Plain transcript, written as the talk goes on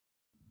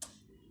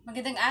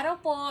Magandang araw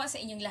po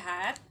sa inyong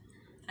lahat.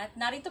 At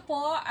narito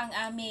po ang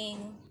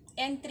aming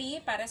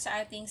entry para sa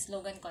ating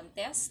slogan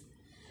contest.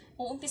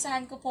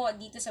 Uumpisahan ko po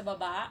dito sa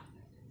baba.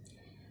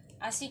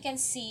 As you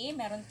can see,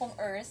 meron pong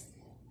earth.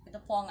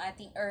 Ito po ang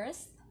ating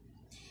earth.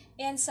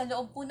 And sa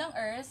loob po ng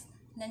earth,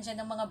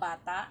 nandyan ang mga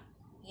bata.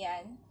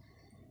 Yan.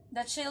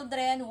 The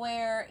children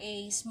wear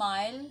a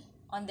smile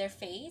on their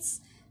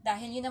face.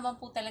 Dahil yun naman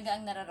po talaga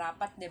ang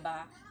nararapat, 'di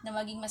ba? Na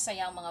maging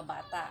masaya ang mga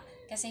bata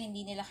kasi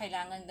hindi nila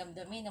kailangang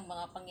damdamin ang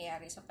mga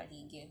pangyayari sa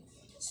paligid.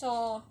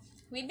 So,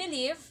 we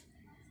believe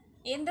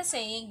in the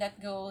saying that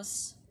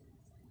goes,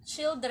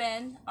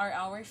 children are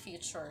our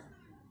future.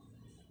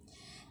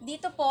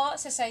 Dito po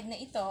sa side na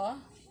ito,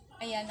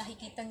 ayan,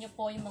 nakikita nyo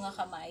po yung mga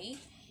kamay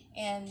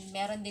and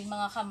meron ding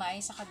mga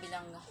kamay sa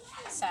kabilang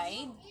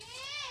side.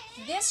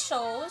 This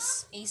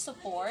shows a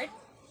support,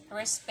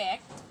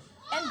 respect,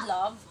 and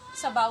love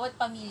sa bawat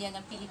pamilya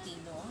ng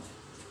Pilipino.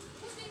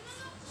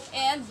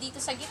 And dito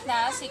sa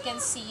gitna, as you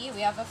can see, we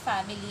have a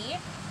family.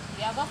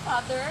 We have a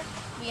father,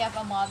 we have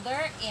a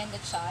mother, and a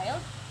child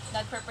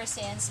that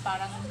represents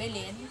parang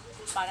Belen,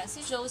 parang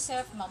si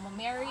Joseph, Mama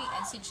Mary,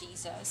 and si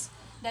Jesus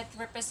that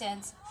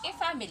represents a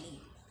family.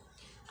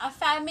 A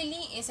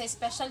family is a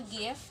special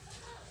gift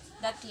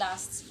that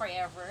lasts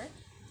forever,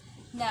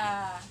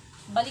 na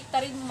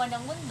baliktarin mo man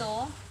ang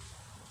mundo,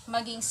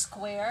 maging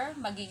square,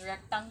 maging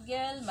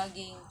rectangle,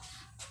 maging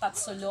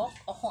patsulok,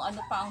 o kung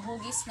ano pa ang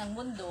hugis ng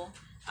mundo,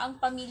 ang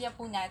pamilya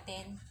po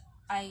natin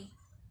ay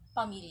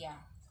pamilya.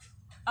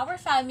 Our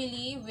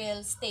family will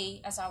stay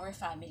as our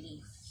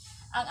family.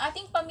 Ang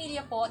ating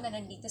pamilya po na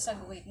nandito sa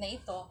guhit na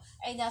ito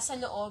ay nasa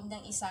loob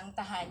ng isang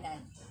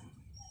tahanan.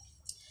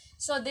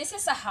 So this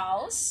is a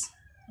house,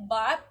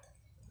 but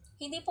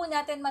hindi po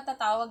natin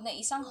matatawag na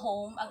isang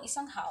home ang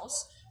isang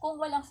house kung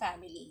walang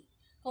family.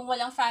 Kung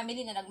walang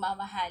family na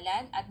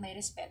nagmamahalan at may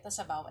respeto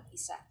sa bawat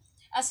isa.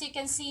 As you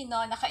can see, no,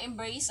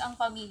 naka-embrace ang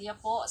pamilya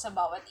po sa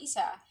bawat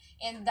isa,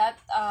 and that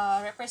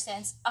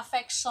represents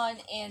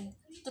affection and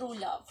true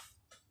love.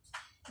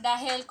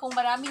 Dahil kung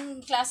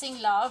maraming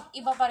klaseng love,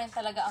 iba pa rin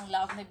talaga ang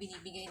love na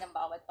binibigay ng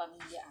bawat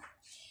pamilya.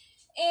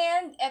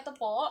 And eto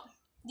po,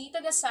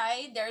 dito the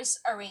side, there's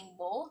a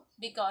rainbow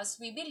because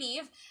we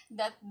believe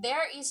that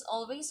there is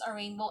always a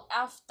rainbow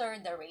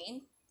after the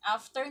rain,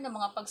 after ng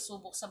mga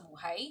pagsubok sa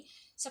buhay,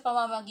 sa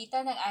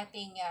pamamagitan ng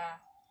ating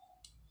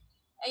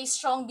a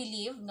strong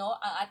belief, no,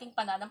 ang ating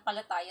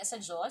pananampalataya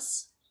sa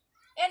Diyos.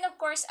 And of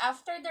course,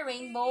 after the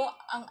rainbow,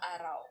 ang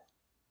araw.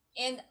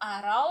 And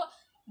araw,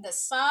 the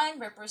sun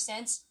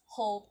represents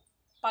hope,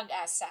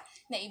 pag-asa,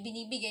 na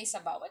ibinibigay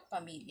sa bawat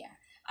pamilya.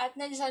 At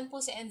nandiyan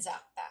po si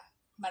Enzakta.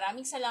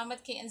 Maraming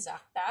salamat kay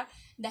Enzakta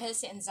dahil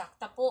si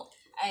Enzakta po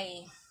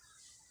ay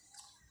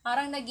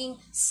parang naging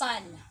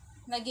sun,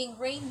 naging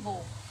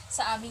rainbow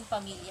sa aming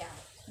pamilya.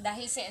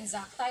 Dahil si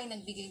Enzakta ay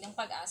nagbigay ng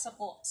pag-asa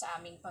po sa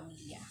aming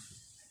pamilya.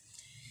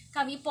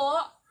 Kami po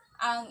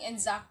ang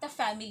Enzakta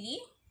family.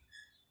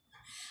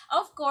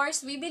 Of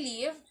course, we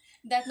believe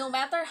that no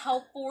matter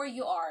how poor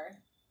you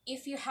are,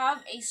 if you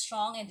have a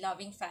strong and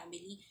loving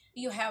family,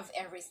 you have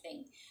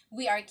everything.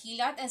 We are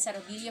Kilat and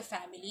Sarabilio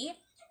family,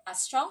 a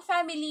strong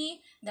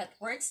family that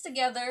works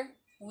together,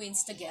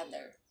 wins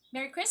together.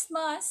 Merry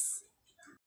Christmas!